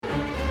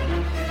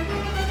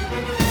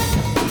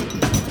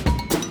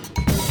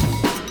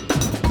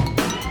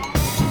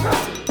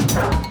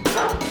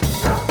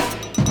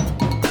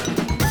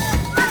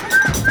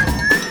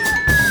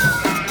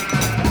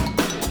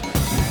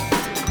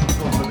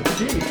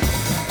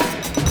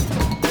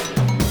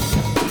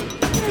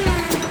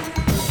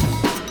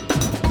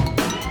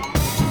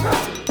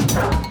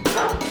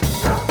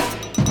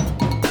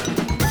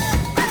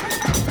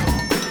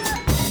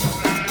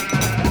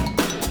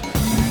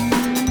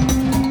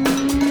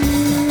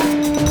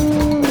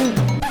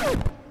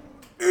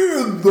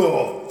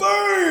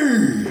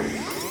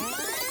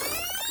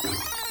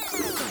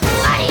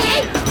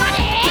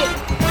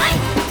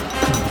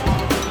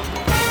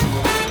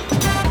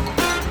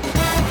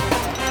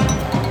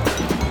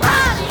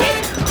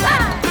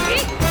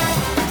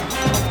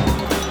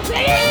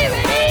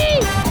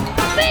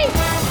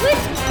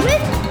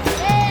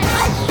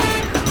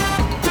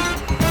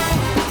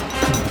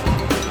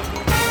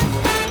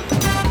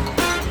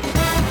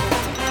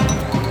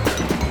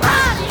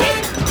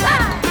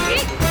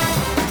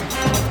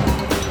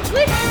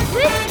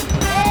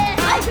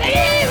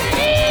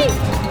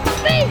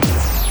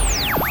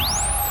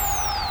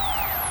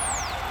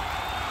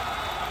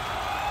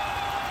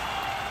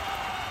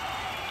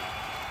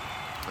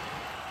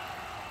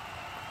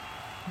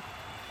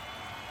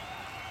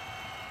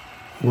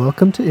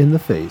Welcome to In the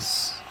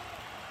Face,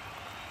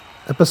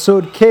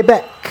 episode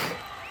Quebec.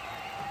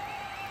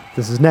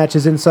 This is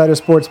Natchez Insider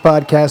Sports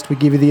Podcast. We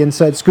give you the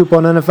inside scoop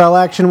on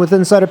NFL action with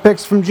insider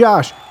picks from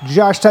Josh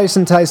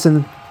Tyson.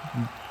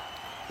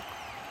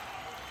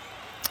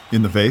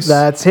 In the face.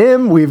 That's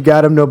him. We've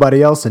got him,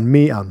 nobody else, and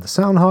me. I'm the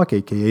Soundhawk,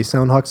 a.k.a.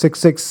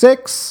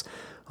 Soundhawk666.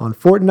 On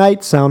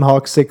Fortnite,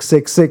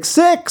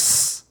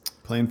 Soundhawk6666.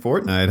 Playing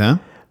Fortnite, huh?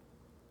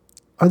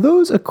 Are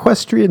those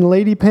equestrian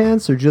lady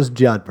pants or just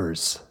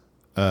jodhpurs?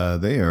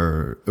 They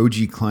are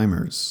OG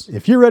climbers.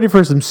 If you're ready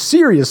for some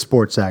serious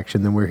sports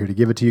action, then we're here to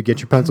give it to you. Get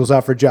your pencils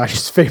out for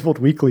Josh's fabled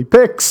weekly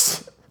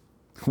picks.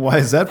 Why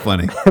is that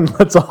funny? And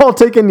let's all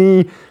take a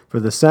knee for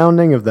the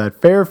sounding of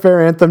that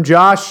fair anthem,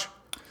 Josh.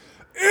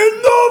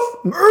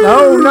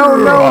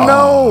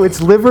 No.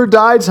 It's live or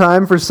die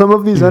time for some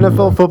of these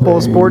NFL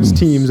football sports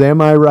teams.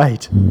 Am I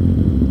right?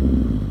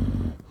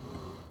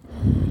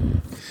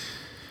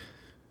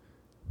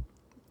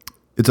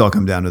 It's all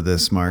come down to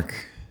this,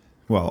 Mark.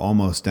 Well,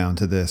 almost down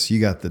to this. You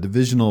got the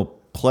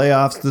divisional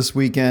playoffs this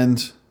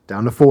weekend.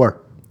 Down to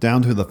four.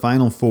 Down to the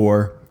final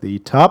four. The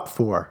top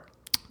four.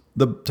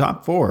 The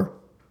top four.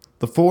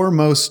 The four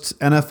most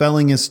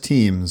NFLingest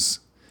teams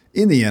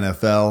in the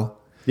NFL.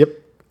 Yep.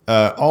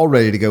 All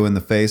ready to go in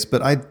the face,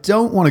 but I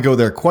don't want to go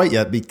there quite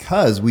yet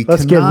because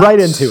Let's get right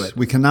into it.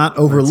 We cannot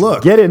overlook.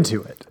 Let's get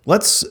into it.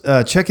 Let's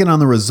check in on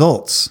the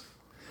results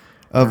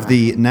of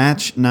the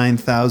Natch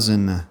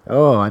 9000 I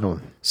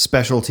don't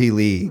Specialty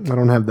League.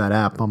 have that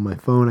app on my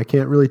phone. I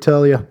can't really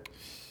tell you.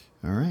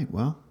 All right,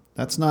 well,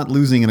 that's not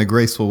losing in a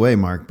graceful way,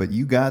 Mark, but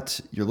you got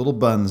your little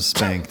buns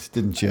spanked,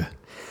 didn't you?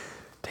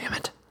 Damn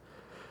it.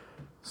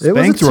 It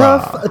was Spanked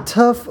a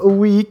tough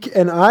week,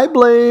 and I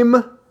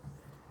blame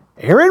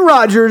Aaron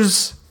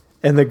Rodgers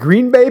and the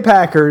Green Bay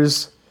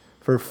Packers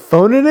for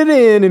phoning it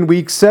in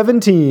week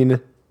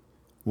 17.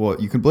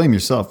 Well, you can blame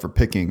yourself for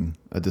picking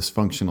a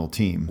dysfunctional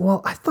team.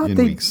 Well, I thought in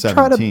they'd week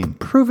try to 17.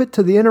 prove it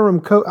to the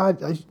interim coach.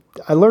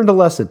 I learned a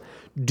lesson.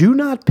 Do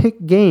not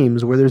pick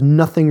games where there's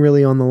nothing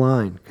really on the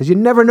line because you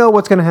never know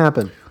what's going to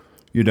happen.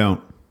 You don't.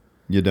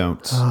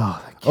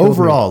 Oh, that killed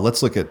Overall, me.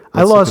 let's look at.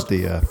 I lost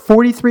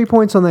 43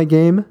 points on that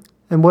game,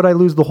 and what'd I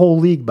lose the whole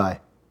league by?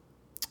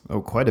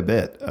 Quite a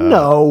bit.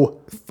 No.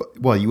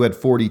 Well, you had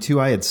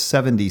 42. I had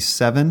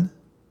 77.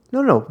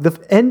 No.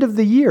 The end of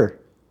the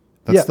year.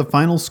 That's the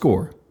final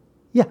score.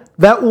 Yeah.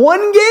 That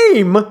one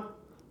game,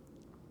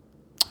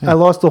 I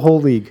lost the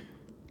whole league.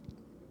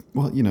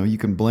 Well, you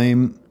can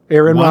blame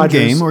Aaron one Rodgers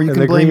game or you and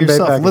can the blame Green Bay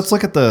yourself. Packers. Let's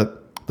look at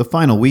the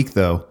final week,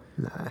 though.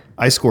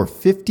 I score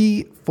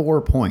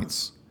 54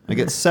 points. I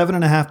get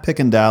 7.5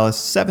 picking Dallas,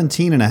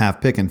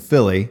 17.5 picking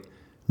Philly,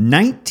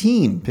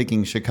 19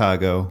 picking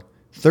Chicago,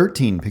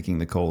 13 picking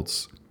the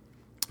Colts.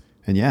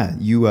 And yeah,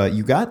 you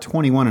got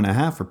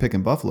 21.5 for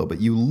picking Buffalo, but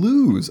you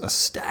lose a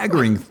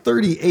staggering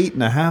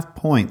 38.5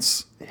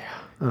 points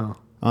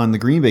on the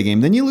Green Bay game.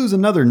 Then you lose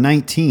another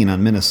 19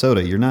 on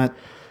Minnesota. You're not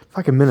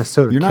Fucking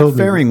Minnesota. You're not killed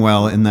faring me.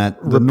 well in the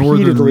northern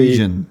Repeatedly,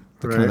 region,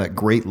 kind right. of that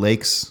Great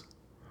Lakes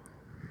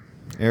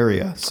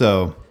area.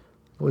 So,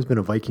 I've always been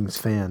a Vikings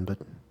fan, but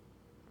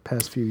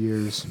past few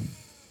years.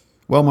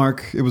 well,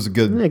 Mark, it was a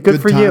good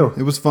good for time. you.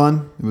 It was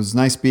fun. It was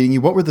nice beating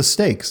you. What were the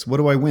stakes? What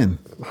do I win?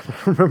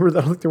 Remember,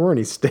 I don't think there were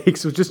any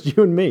stakes. It was just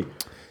you and me.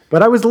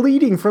 But I was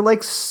leading for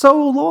like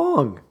so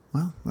long.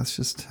 Well, that's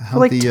just how For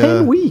like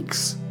 10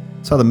 weeks.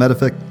 That's how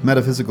the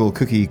metaphysical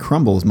cookie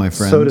crumbles, my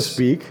friends. So to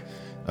speak.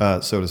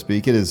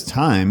 It is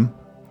time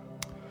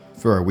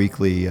for our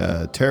weekly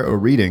tarot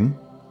reading.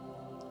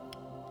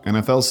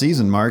 NFL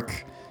season,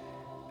 Mark.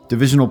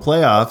 Divisional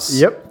playoffs.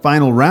 Yep.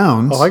 Final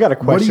rounds. Oh, I got a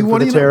question for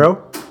the tarot.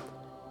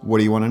 What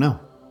do you want to know?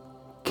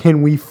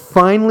 Can we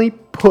finally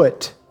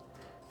put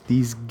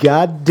these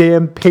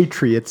goddamn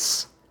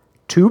Patriots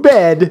to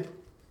bed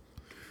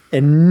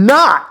and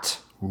not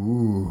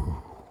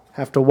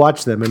have to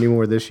watch them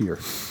anymore this year?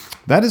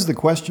 That is the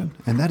question,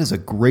 and that is a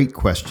great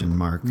question,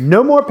 Mark.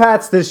 No more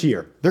Pats this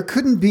year. There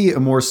couldn't be a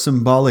more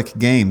symbolic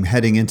game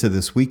heading into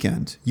this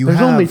weekend.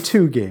 There's only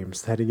 2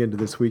 games heading into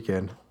this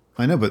weekend.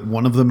 I know, but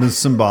one of them is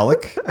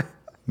symbolic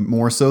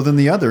more so than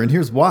the other, and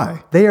here's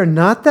why. They are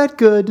not that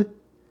good.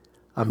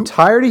 I'm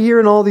tired of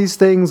hearing all these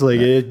things like,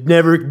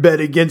 never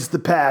bet against the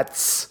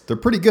Pats. They're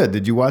pretty good.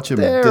 Did you watch them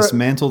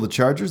dismantle the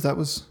Chargers? That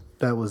was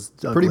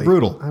ugly. pretty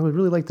brutal. I would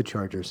really like the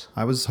Chargers.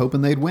 I was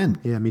hoping they'd win.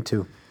 Yeah, me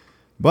too.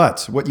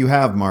 But what you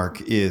have,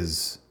 Mark,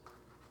 is,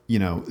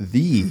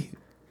 the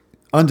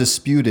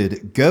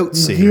undisputed goat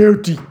seed.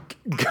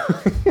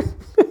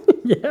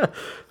 Yeah,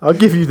 I'll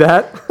give you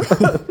that.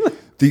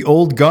 The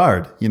old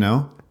guard,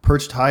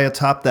 perched high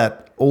atop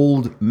that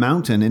old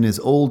mountain in his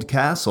old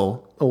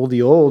castle.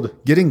 Oldie old.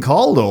 Getting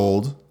called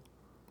old,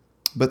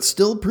 but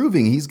still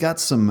proving he's got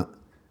some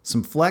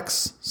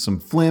flex,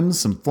 some flims,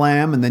 some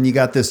flam. And then you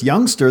got this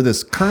youngster,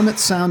 this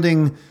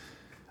Kermit-sounding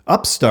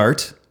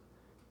upstart.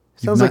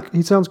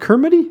 He sounds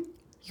Kermit-y?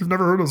 You've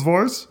never heard his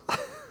voice?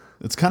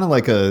 It's kind of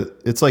like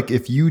it's like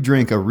if you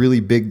drink a really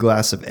big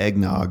glass of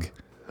eggnog.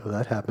 Oh,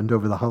 that happened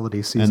over the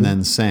holiday season. And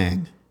then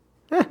sang.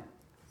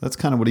 That's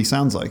kind of what he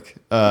sounds like.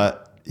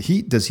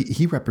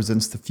 he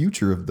represents the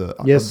future of the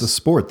Yes. of the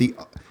sport. The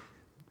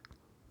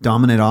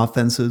dominant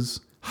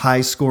offenses,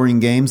 high scoring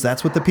games.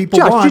 That's what the people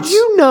Josh, want. did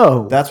you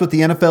know That's what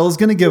the NFL is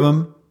going to give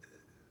them.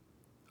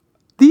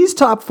 these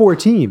top 4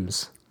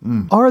 teams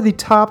are the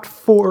top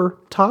four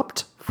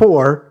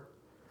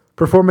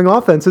performing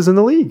offenses in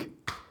the league?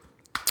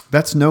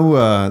 That's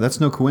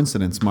no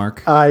coincidence,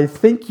 Mark. I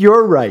think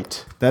you're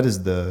right. That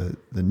is the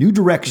new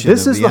direction.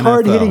 This of is the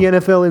hard-hitting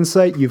NFL. NFL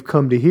insight you've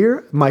come to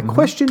hear. My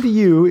question to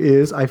you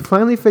is, I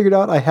finally figured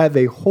out I have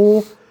 3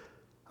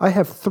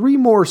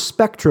 more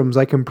spectrums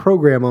I can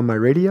program on my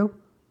radio.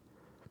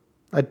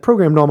 I'd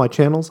programmed all my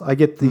channels. I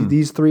get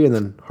these 3, and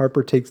then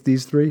Harper takes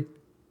these 3.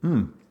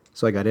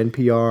 So I got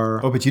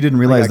NPR. Oh, but you didn't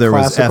realize there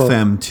classical. was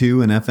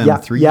FM2 and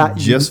FM3. Yeah, You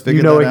just you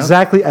figured know that out?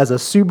 exactly. As a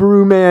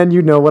Subaru man,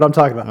 you know what I'm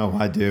talking about. Oh,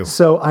 I do.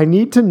 So I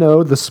need to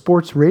know the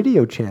sports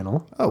radio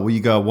channel. Oh, well,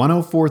 you got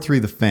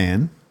 104.3 The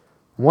Fan.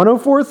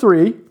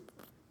 104.3.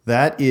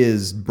 That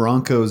is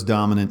Broncos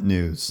dominant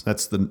news.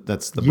 That's the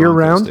Year Broncos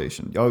round?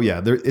 station. Oh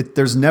yeah,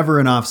 there's never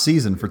an off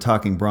season for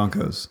talking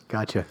Broncos.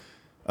 Gotcha.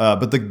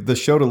 But the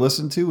show to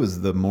listen to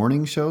is the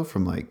morning show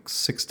from like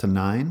 6 to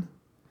 9.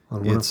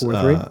 On It's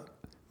 104.3?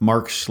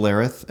 Mark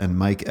Schlereth and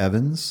Mike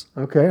Evans.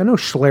 Okay, I know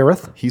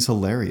Schlereth. He's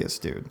hilarious,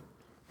 dude.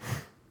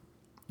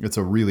 It's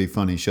a really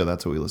funny show.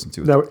 That's what we listen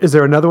to. Now, is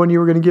there another one you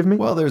were going to give me?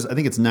 Well, I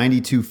think it's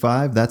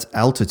 92.5. That's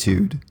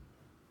Altitude.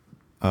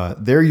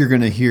 There you're going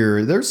to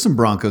hear, there's some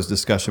Broncos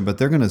discussion, but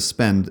they're going to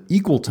spend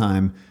equal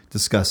time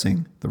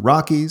discussing the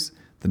Rockies,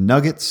 the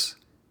Nuggets,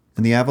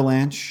 and the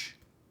Avalanche.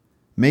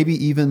 Maybe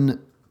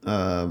even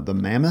the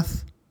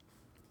Mammoth.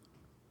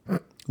 A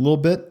little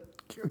bit.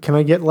 Can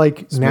I get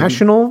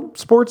national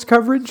sports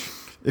coverage?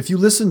 If you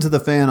listen to The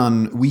Fan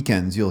on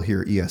weekends, you'll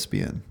hear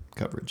ESPN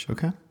coverage,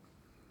 okay?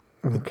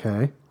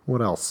 Okay.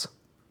 What else?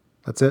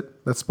 That's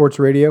it? That's sports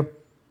radio?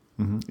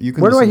 You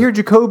can Where do I listen hear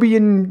Jacoby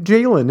and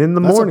Jalen in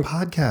the That's morning? a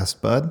podcast,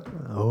 bud.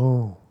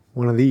 Oh,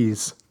 one of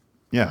these.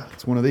 Yeah,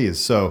 it's one of these.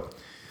 So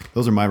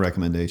those are my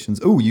recommendations.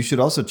 Oh, you should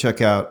also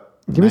check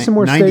out Give me some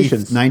more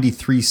stations.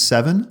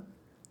 93.7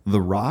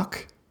 The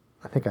Rock.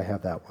 I think I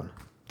have that one.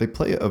 They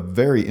play a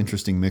very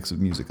interesting mix of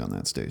music on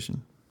that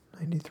station.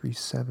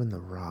 93.7 The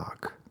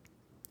Rock.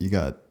 You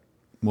got,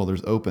 well,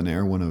 there's Open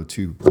Air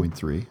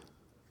 102.3.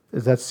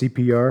 Is that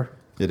CPR?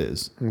 It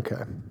is.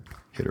 Okay.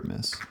 Hit or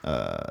miss.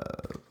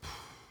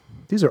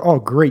 These are all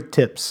great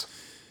tips.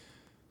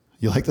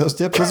 You like those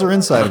tips? Those are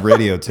inside of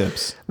radio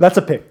tips. That's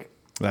a pick.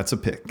 That's a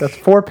pick. That's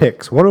 4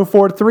 picks.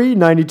 104.3,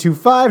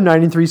 92.5,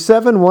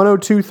 93.7,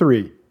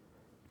 102.3.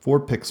 4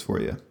 picks for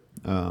you.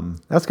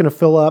 That's going to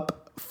fill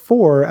up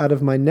 4 out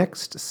of my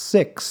next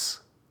 6,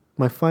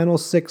 my final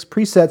 6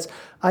 presets.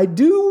 I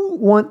do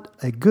want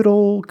a good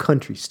old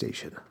country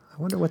station. I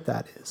wonder what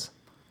that is.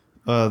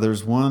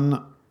 There's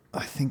one,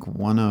 I think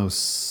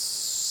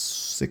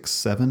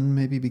 106.7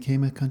 maybe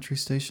became a country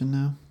station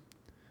now.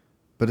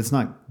 But it's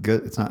not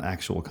good. It's not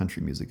actual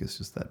country music. It's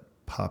just that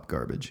pop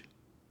garbage.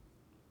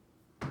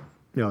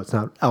 No, it's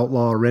not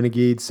outlaw,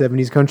 renegade,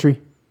 70s country.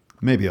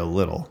 Maybe a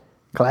little.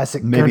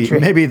 Classic Maybe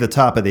country. maybe the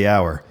top of the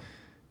hour.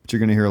 But you're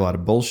going to hear a lot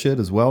of bullshit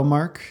as well,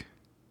 Mark.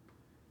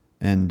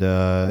 And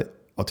I'll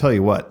tell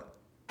you what.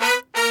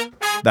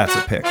 That's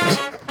a pick.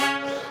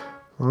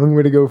 I'm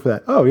going to go for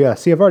that. Oh, yeah.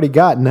 See, I've already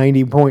got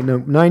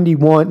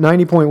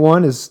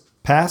 90.1 is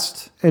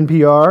Past,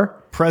 NPR.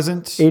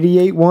 present,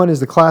 88.1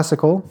 is the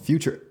classical.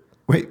 future.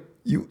 Wait,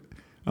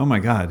 oh my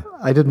God.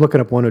 I did look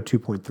it up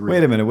 102.3.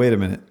 Wait a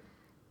minute.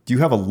 Do you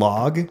have a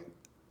log?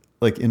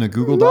 Like in a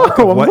Google Doc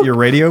No, of what your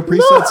radio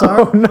presets are?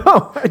 Oh,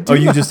 no. I do Oh,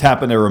 you just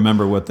happen to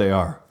remember what they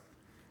are.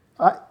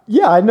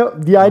 Yeah, I know.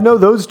 Yeah, I know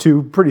those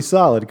 2 pretty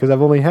solid because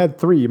I've only had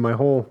 3 in my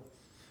whole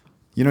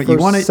You know, you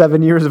first want it.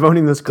 7 years of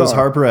owning this car. Does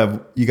Harper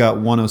have? You got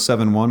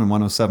 107.1 and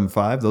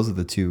 107.5. Those are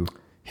the 2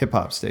 hip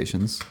hop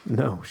stations.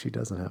 No, she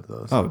doesn't have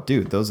those. Oh,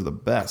 dude, those are the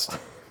best.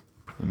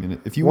 I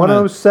mean, if you want to,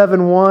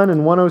 107.1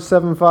 and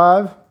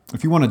 107.5.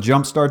 if you want to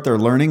jumpstart their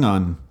learning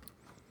on,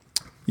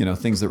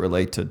 things that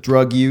relate to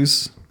drug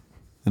use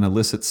and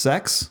illicit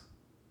sex,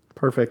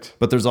 Perfect.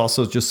 but there's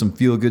also just some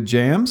feel good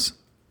jams.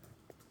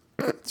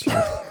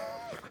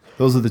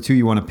 Those are the 2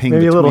 you want to ping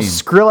Maybe between. a little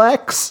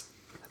Skrillex.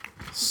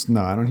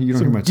 No, I don't. You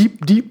don't hear much.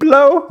 Deep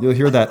low. You'll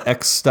hear that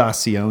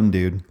Extacion,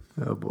 dude.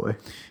 Oh, boy.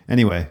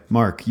 Anyway,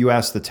 Mark, you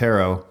asked the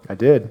tarot. I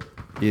did.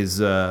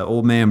 Is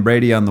old man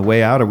Brady on the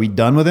way out? Are we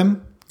done with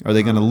him? Are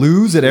they going to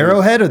lose at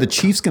Arrowhead? Are the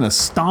Chiefs going to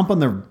stomp on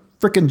their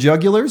frickin'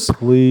 jugulars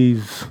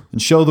Please.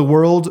 and show the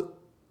world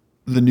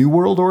the new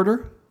world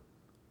order?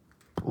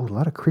 Oh, a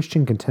lot of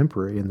Christian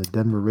contemporary in the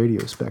Denver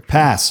radio spectrum.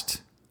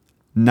 Past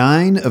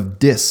 9 of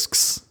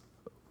discs.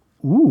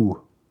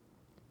 Ooh.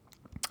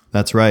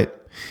 That's right.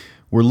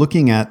 We're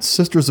looking at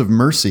Sisters of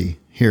Mercy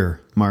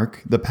here,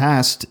 Mark. The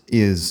past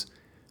is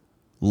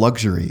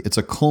luxury. It's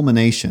a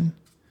culmination.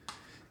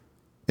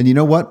 And you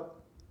know what?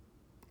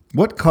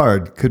 What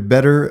card could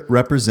better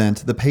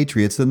represent the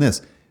Patriots than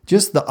this?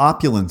 Just the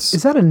opulence.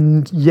 Is that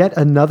yet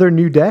another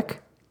new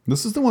deck?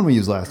 This is the one we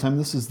used last time.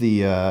 This is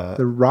the The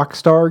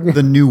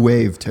Rockstar? New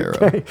Wave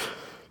Tarot.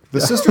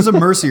 The Sisters of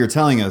Mercy are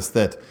telling us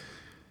that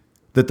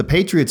that the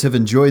Patriots have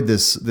enjoyed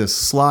this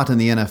slot in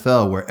the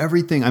NFL where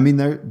everything, I mean,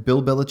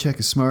 Bill Belichick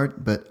is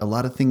smart, but a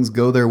lot of things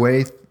go their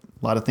way. A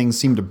lot of things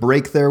seem to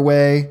break their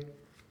way.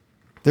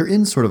 They're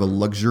in sort of a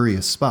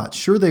luxurious spot.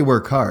 Sure, they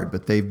work hard,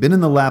 but they've been in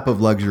the lap of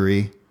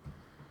luxury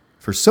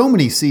for so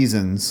many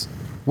seasons.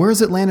 Where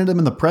has it landed them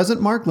in the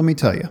present, Mark? Let me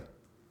tell you.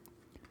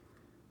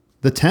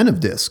 The 10 of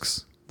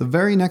discs, the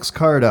very next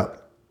card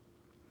up.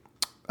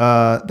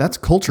 That's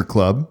Culture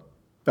Club.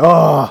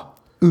 Oh,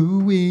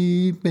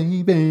 Ooh-wee,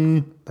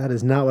 baby. that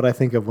is not what I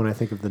think of when I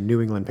think of the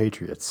New England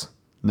Patriots.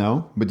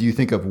 No, but do you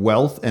think of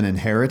wealth and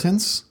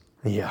inheritance?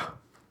 Yeah.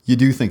 You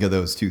do think of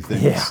those two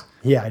things.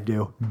 Yeah, I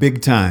do.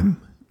 Big time.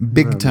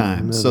 Big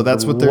time. So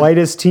that's what the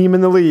whitest team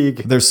in the league.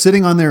 they're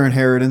sitting on their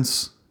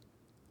inheritance.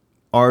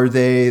 Are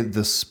they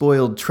the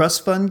spoiled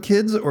trust fund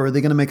kids, or are they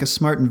going to make a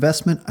smart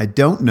investment? I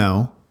don't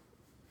know.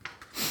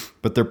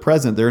 But they're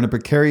present. They're in a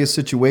precarious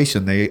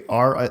situation. They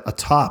are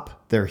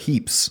atop their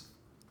heaps,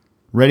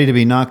 ready to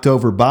be knocked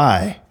over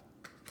by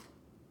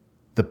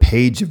the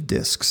page of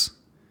discs.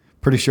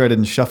 Pretty sure I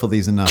didn't shuffle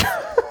these enough.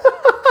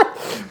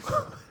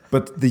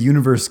 But the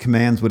universe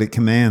commands what it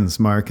commands,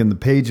 Mark. And the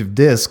page of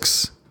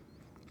discs,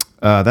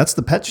 that's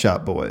the Pet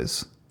Shop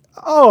Boys.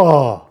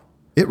 Oh.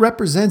 It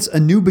represents a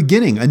new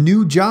beginning, a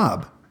new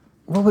job.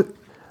 Well,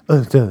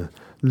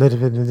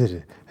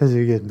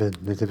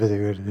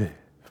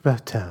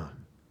 about town.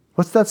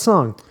 What's that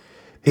song?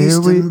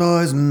 Eastern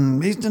boys and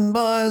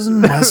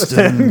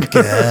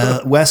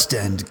West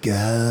End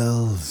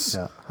girls.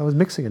 Yeah, I was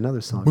mixing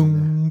another song.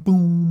 Boom,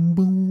 boom,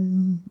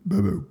 boom.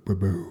 Boo, boo,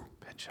 boo.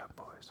 Pet Shop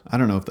Boys. I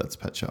don't know if that's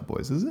Pet Shop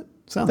Boys, is it?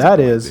 Sounds That like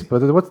it is,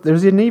 might but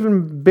there's an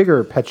even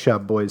bigger Pet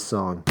Shop Boys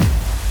song.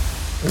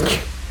 be.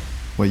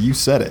 Well, you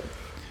said it.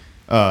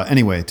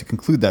 Anyway, to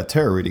conclude that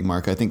tarot reading,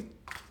 Mark, I think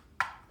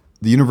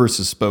the universe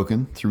has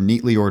spoken through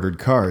neatly ordered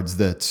cards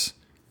that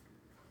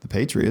the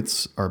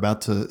Patriots are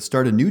about to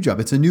start a new job.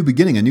 It's a new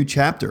beginning, a new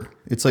chapter.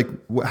 It's like,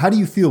 how do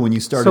you feel when you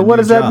start a new job? So what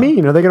does that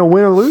mean? Are they going to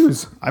win or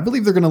lose? I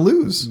believe they're going to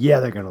lose.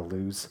 Yeah, they're going to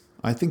lose.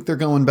 I think they're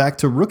going back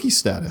to rookie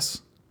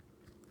status.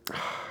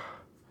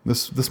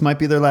 This might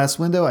be their last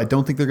window. I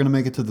don't think they're going to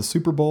make it to the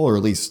Super Bowl, or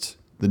at least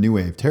the New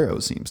Wave Tarot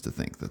seems to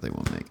think that they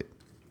won't make it.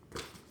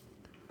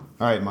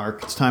 All right,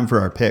 Mark, it's time for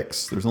our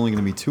picks. There's only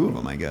going to be 2 of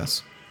them, I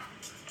guess.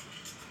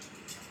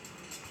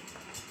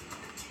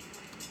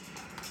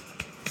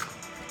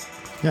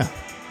 Yeah,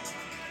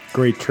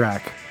 Great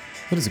track.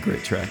 that is a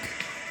great track.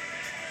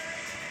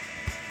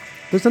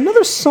 There's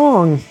another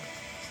song.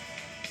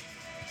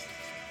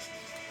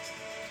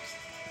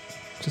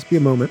 Just be a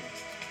moment.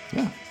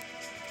 Yeah,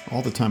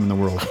 all the time in the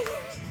world.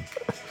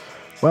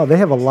 Wow, they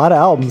have a lot of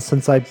albums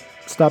since I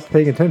stopped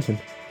paying attention.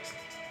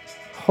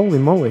 Holy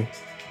moly.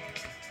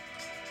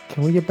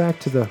 Can we get back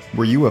to the...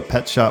 Were you a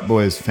Pet Shop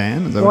Boys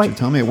fan? Is that Well, what you're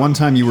telling me? At one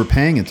time you were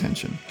paying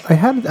attention. I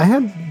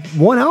had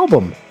one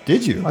album.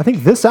 Did you? I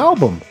think this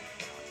album.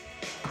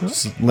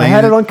 Just I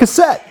had it on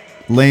cassette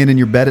laying in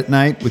your bed at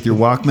night with your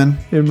Walkman,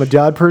 in my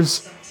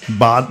Jodhpurs.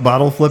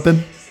 bottle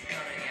flipping.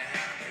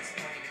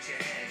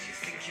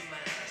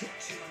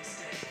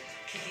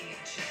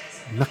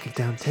 Knocking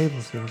down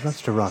tables in a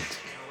restaurant.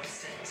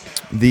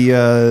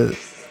 The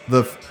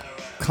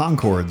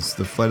Concords,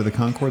 the Flight of the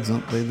Concords,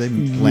 they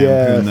lampoon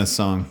Yeah. this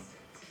song.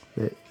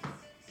 Oh,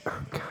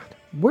 God.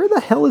 Where the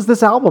hell is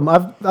this album?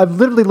 I've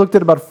literally looked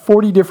at about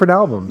 40 different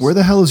albums. Where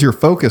the hell is your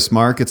focus,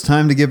 Mark? It's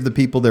time to give the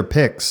people their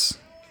picks.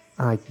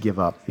 I give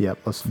up. Yep.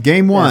 Let's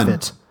Game F 1.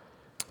 it.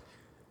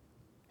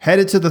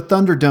 Headed to the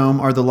Thunderdome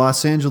are the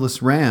Los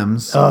Angeles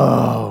Rams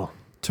Oh.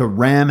 to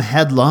ram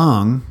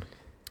headlong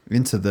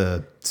into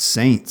the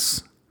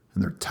Saints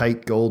and their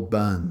tight gold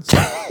buns.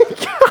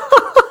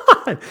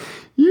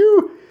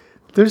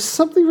 There's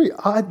something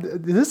odd.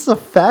 This is a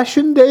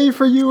fashion day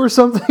for you or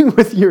something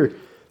with your...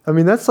 I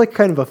mean, that's like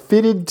kind of a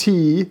fitted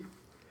tee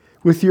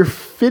with your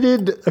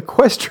fitted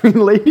equestrian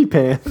lady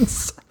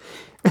pants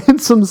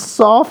and some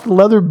soft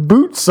leather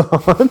boots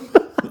on.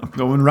 I'm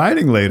going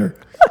riding later.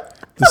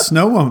 The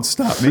snow won't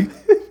stop me.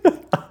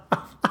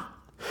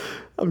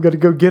 I'm going to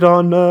go get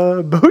on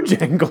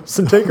Bojangles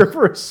and take her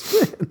for a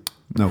spin.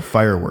 No,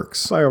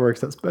 fireworks. Fireworks,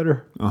 that's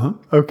better. Uh-huh.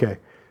 Okay.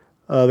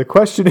 The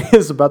question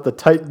is about the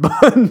tight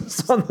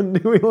buns on the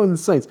New England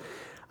Saints.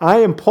 I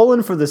am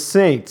pulling for the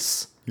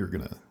Saints. You're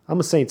going to... I'm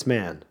a Saints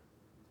man.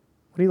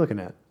 What are you looking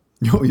at?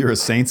 You're a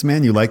Saints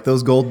man? You like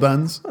those gold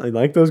buns? I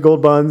like those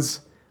gold buns.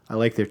 I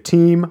like their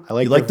team. I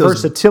like like their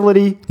those-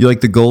 versatility. You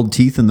like the gold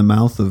teeth in the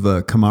mouth of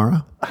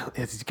Kamara?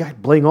 This guy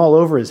bling all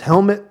over his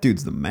helmet.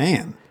 Dude's the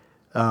man.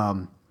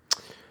 The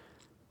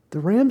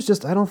Rams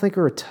just, I don't think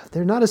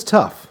they're not as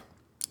tough.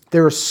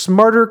 They're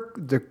smarter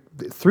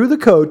through the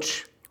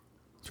coach.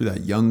 Through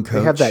that young coach.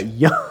 They have that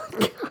young...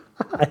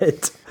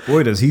 God.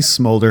 Boy, does he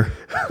smolder.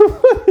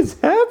 What is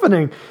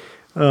happening?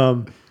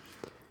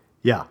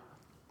 Yeah.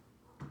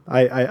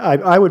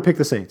 I would pick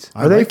the Saints.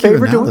 Are I they like your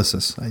favored to win?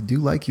 analysis. I do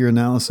like your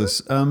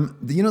analysis.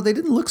 They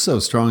didn't look so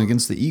strong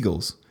against the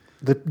Eagles.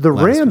 The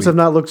last Rams week. have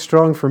not looked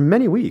strong for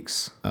many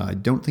weeks. I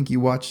don't think you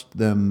watched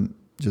them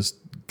just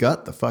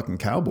gut the fucking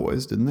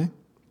Cowboys, didn't they?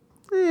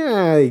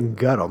 Yeah, they can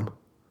gut them.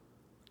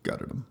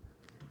 Gutted them.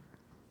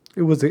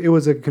 It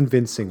was a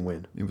convincing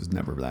win. It was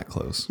never that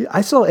close. Yeah,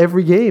 I saw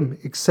every game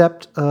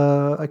except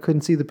I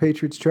couldn't see the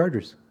Patriots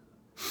Chargers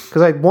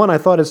because I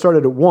thought it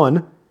started at 1,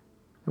 and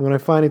when I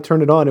finally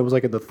turned it on, it was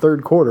like at the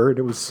third quarter, and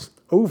it was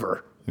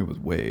over. It was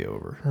way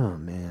over. Oh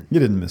man, You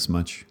didn't miss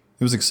much.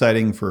 It was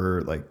exciting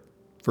for like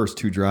first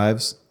 2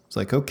 drives. It's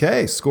like,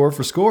 okay, score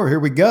for score, here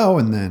we go,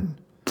 and then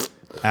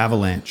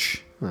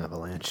avalanche.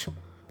 Avalanche. All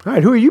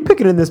right, who are you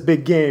picking in this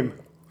big game?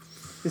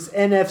 This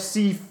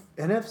NFC?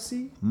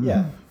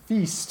 Yeah,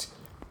 feast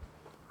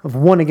of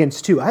 1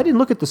 against 2. I didn't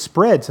look at the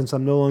spread since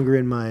I'm no longer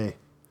in my.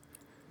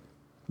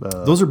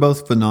 Those are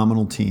both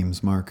phenomenal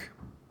teams, Mark.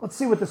 Let's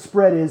see what the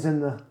spread is in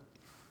the. I'm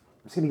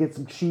just gonna get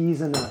some cheese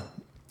and a.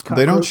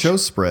 They don't cockroach. show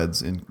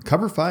spreads. In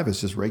Cover 5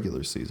 is just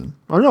regular season.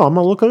 Oh no, I'm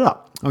gonna look it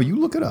up. Oh, you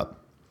look it up.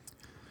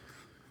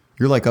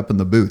 You're like up in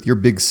the booth. You're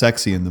big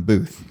sexy in the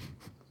booth.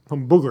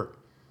 I'm Booger.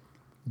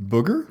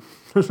 Booger?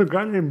 There's a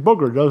guy named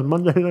Booger does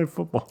Monday Night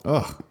Football.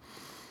 Ugh.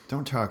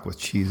 Don't talk with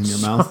cheese in your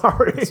mouth.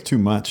 Sorry. It's too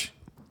much.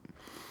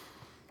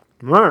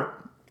 All right.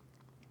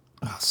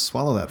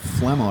 Swallow that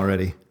phlegm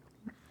already.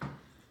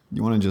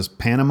 You want to just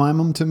pantomime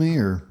them to me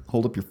or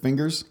hold up your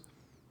fingers?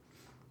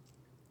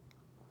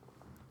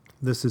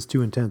 This is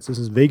too intense. This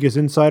is Vegas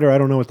Insider. I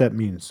don't know what that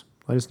means.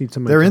 I just need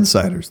somebody. They're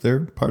insiders.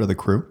 They're part of the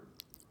crew.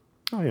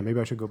 Oh yeah, maybe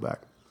I should go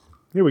back.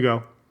 Here we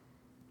go.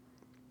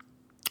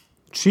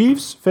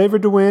 Chiefs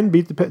favored to win.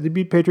 They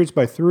beat Patriots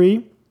by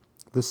 3.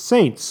 The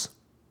Saints.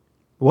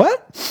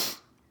 What?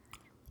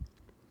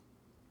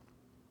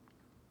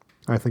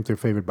 I think they're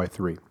favored by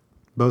 3.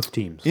 Both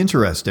teams.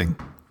 Interesting.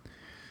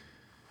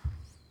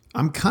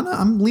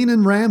 I'm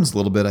leaning Rams a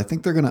little bit. I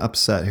think they're going to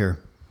upset here.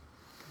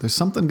 There's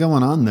something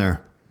going on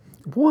there.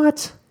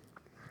 What?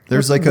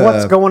 There's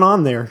What's going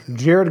on there?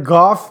 Jared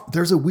Goff?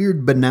 There's a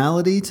weird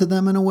banality to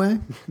them in a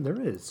way.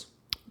 There is.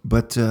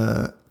 But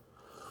I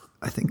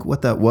think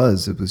what that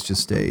was, it was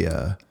just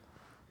a.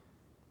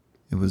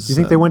 It was. Do you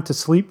think they went to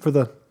sleep for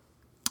the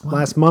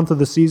last month of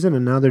the season,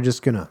 and now they're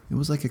just gonna? It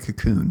was like a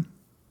cocoon.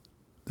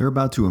 They're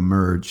about to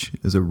emerge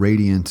as a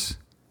radiant,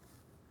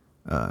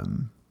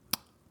 blue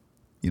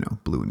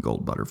and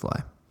gold butterfly,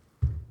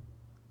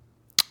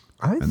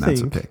 and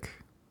that's a pick.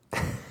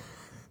 I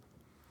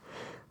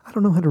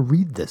don't know how to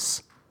read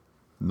this.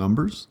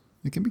 Numbers?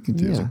 It can be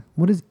confusing. Yeah.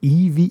 What is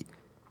EV?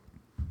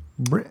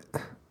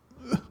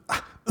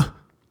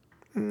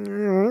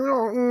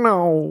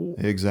 No.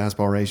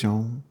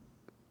 Exasperation.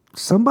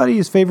 Somebody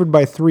is favored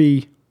by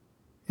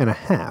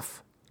 3.5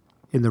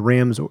 in the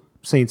Rams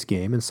Saints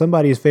game, and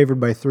somebody is favored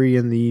by 3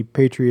 in the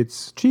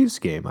Patriots Chiefs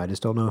game. I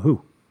just don't know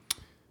who.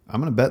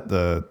 I'm going to bet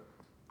the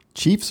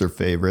Chiefs are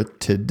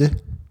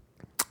favorited.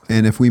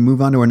 And if we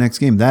move on to our next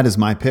game, that is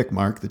my pick,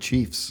 Mark, the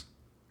Chiefs.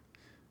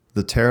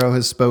 The tarot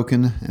has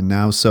spoken, and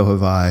now so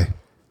have I.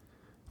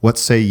 What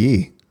say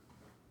ye?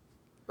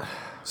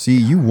 See,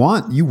 you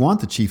want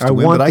the Chiefs to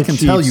win, but I can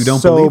tell you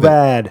don't believe so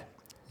bad. it.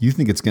 You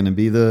think it's going to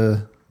be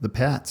the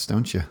Pats,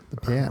 don't you? The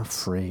Pats. I'm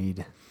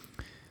afraid.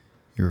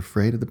 You're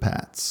afraid of the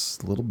Pats,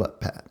 the little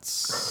butt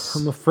Pats.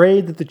 I'm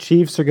afraid that the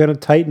Chiefs are going to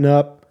tighten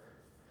up.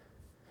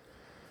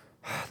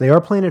 They are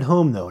playing at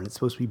home, though, and it's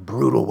supposed to be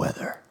brutal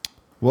weather.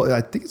 Well,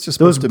 I think it's just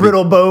Those supposed to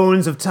brittle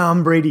bones of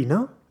Tom Brady,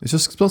 no? It's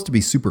just supposed to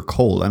be super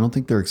cold. I don't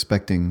think they're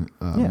expecting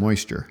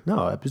moisture.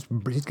 No, he's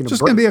going It's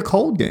just going to be a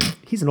cold game.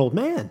 He's an old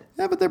man.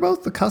 Yeah, but they're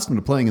both accustomed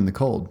to playing in the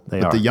cold.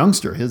 They but are. the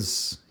youngster,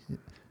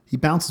 he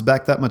bounces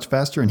back that much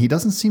faster, and he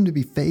doesn't seem to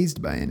be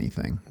phased by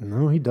anything.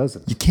 No, he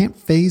doesn't. You can't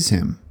phase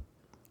him.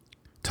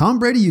 Tom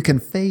Brady, you can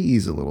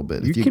phase a little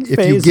bit. You can if you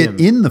phase get him.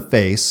 in the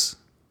face,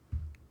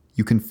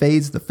 you can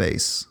phase the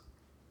face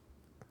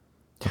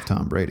of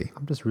Tom Brady.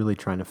 I'm just really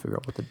trying to figure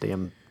out what the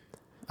damn...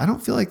 I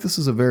don't feel like this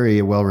is a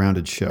very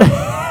well-rounded show.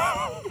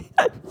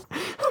 I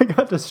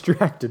got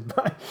distracted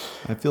by...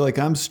 I feel like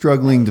I'm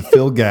struggling to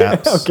fill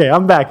gaps. Okay,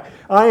 I'm back.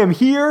 I am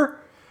here.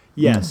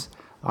 Yes.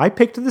 I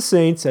picked the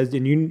Saints,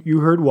 and you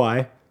heard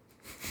why.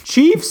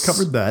 Chiefs.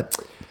 Covered that.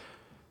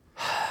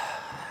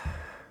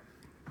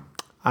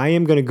 I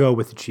am going to go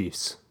with the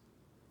Chiefs.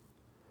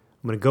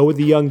 I'm going to go with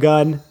the young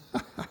gun.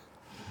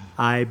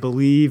 I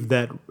believe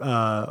that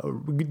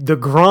the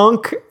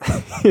Gronk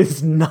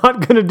is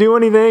not going to do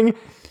anything,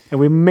 and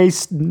we may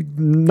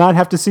not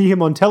have to see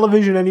him on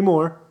television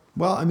anymore.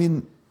 Well, I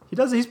mean,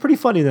 He's pretty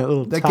funny in that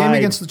little that tie. game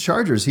against the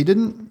Chargers, he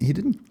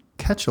didn't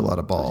catch a lot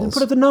of balls. Didn't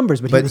put up the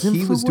numbers, but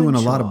he was doing a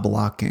lot of influential.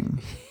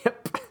 blocking.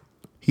 Yep.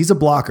 He's a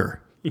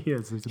blocker. He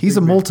is. He's a big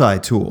man.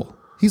 multi-tool.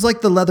 He's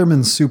like the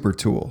Leatherman super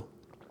tool.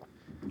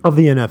 Of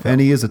the NFL. And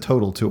he is a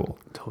total tool.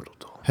 Total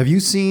tool. Have you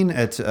seen do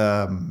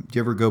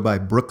you ever go by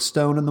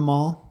Brookstone in the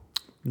mall?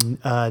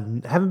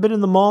 Haven't been in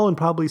the mall in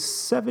probably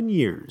 7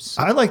 years.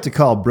 I like to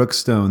call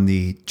Brookstone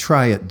the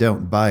try it,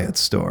 don't buy it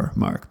store,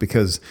 Mark,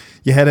 because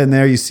you head in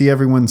there, you see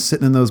everyone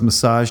sitting in those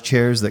massage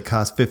chairs that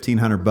cost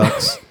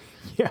 $1,500.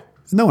 Yeah.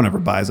 No one ever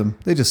buys them.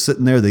 They just sit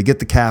in there, they get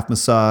the calf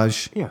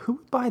massage, Yeah, who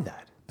would buy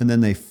that? and then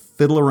they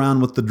fiddle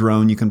around with the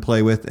drone you can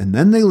play with, and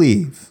then they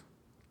leave.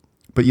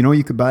 But you know what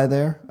you could buy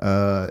there?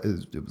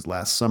 It was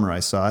last summer I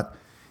saw it.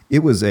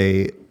 It was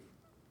a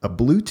a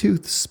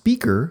Bluetooth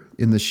speaker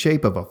in the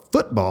shape of a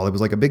football. It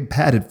was like a big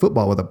padded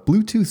football with a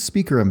Bluetooth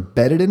speaker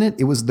embedded in it.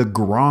 It was the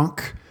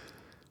Gronk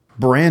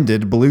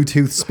branded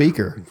Bluetooth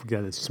speaker. We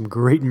got some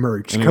great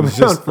merch And it coming was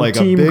just out from like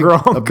Team a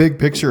Gronk. big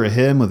picture of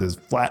him with his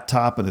flat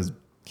top and his,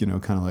 kind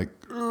of like,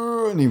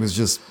 and he was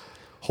just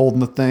holding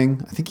the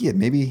thing. I think he had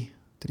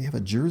did he have a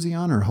jersey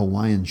on or a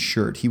Hawaiian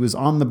shirt? He was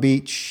on the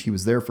beach. He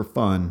was there for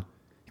fun.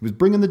 He was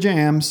bringing the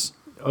jams.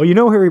 Oh, you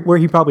know where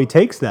he probably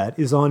takes that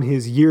is on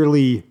his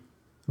yearly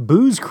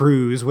booze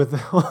cruise with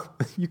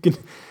you can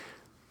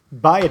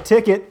buy a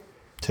ticket,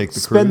 Take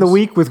the spend the cruise.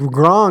 week with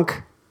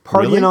Gronk,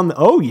 partying Really? on the.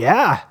 Oh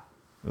yeah,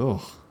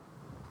 Oh,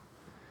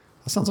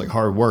 that sounds like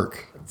hard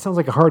work, it sounds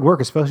like a hard work,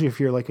 especially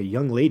if you're like a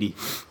young lady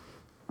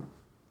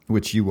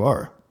which you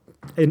are.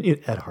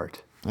 at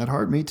heart. At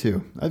heart, me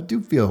too. I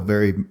do feel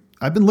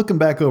I've been looking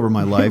back over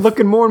my life.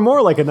 Looking more and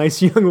more like a nice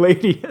young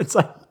lady. It's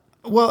like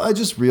Well, I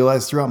just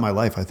realized throughout my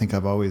life, I think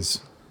I've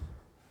always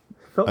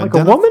felt like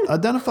a woman.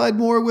 identified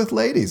more with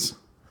ladies.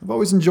 I've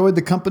always enjoyed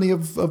the company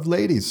of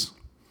ladies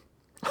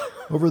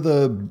over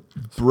the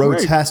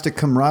brotastic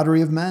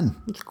camaraderie of men.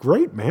 It's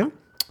great, man.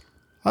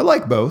 I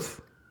like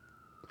both,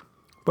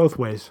 Both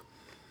ways.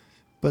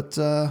 but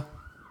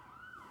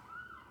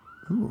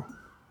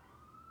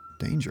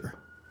danger.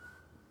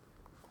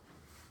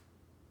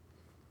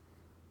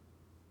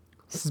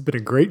 This has been a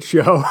great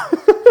show.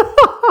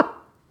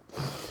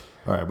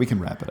 All right, we can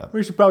wrap it up.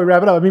 We should probably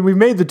wrap it up. I mean, we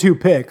made the 2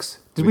 picks.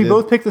 Did we did.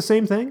 both pick the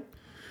same thing?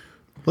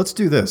 Let's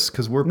do this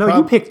because we're No,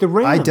 you picked the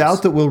Rams. I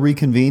doubt that we'll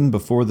reconvene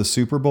before the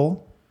Super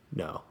Bowl.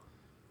 No.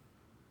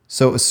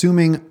 So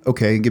assuming,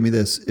 okay, give me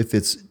this. If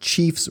it's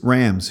Chiefs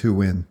Rams, who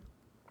wins?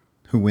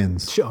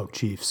 Oh,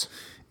 Chiefs.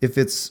 If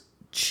it's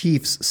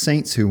Chiefs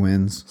Saints, who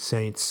wins?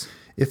 Saints.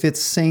 If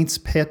it's Saints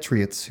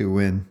Patriots, who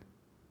win?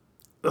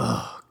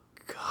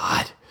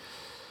 God.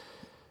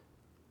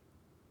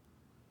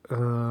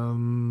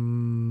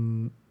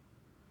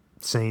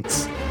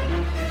 Saints.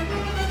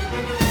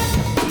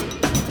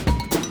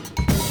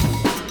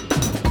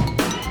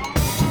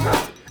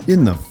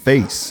 In the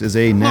Face is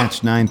a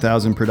Natch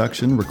 9000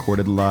 production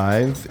recorded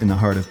live in the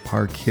heart of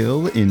Park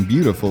Hill in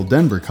beautiful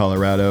Denver,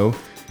 Colorado,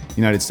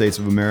 United States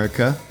of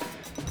America.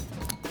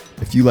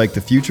 If you like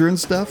the future and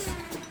stuff,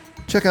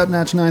 check out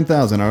Natch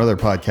 9000, our other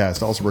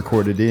podcast, also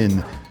recorded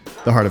in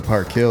the heart of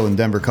Park Hill in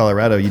Denver,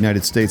 Colorado,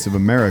 United States of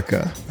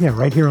America. Yeah,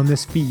 right here on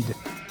this feed.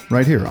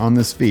 Right here on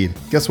this feed.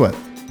 Guess what?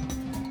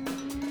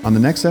 On the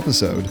next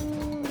episode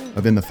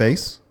of In the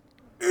Face.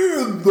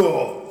 In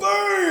the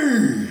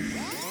Face!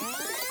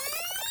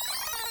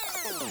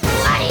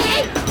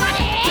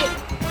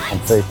 I'm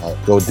fake.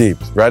 Go deep.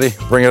 Ready?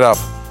 Bring it up.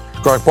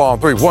 Crank ball on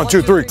 3. 1,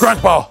 2, 3.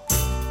 Crank ball.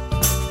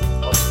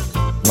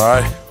 All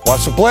right.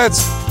 Watch the blitz.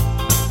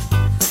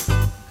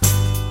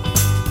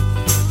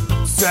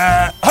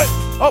 Set. Hey.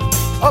 Up.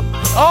 Up.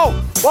 Oh.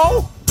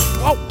 Whoa.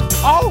 Whoa.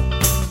 Oh.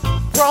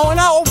 Throwing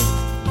out.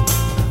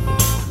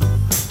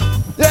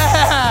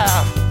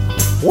 Yeah.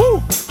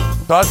 Woo.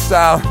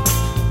 Touchdown.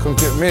 Couldn't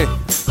get me.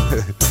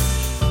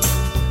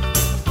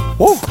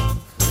 Woo.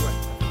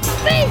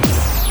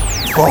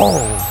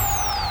 Oh.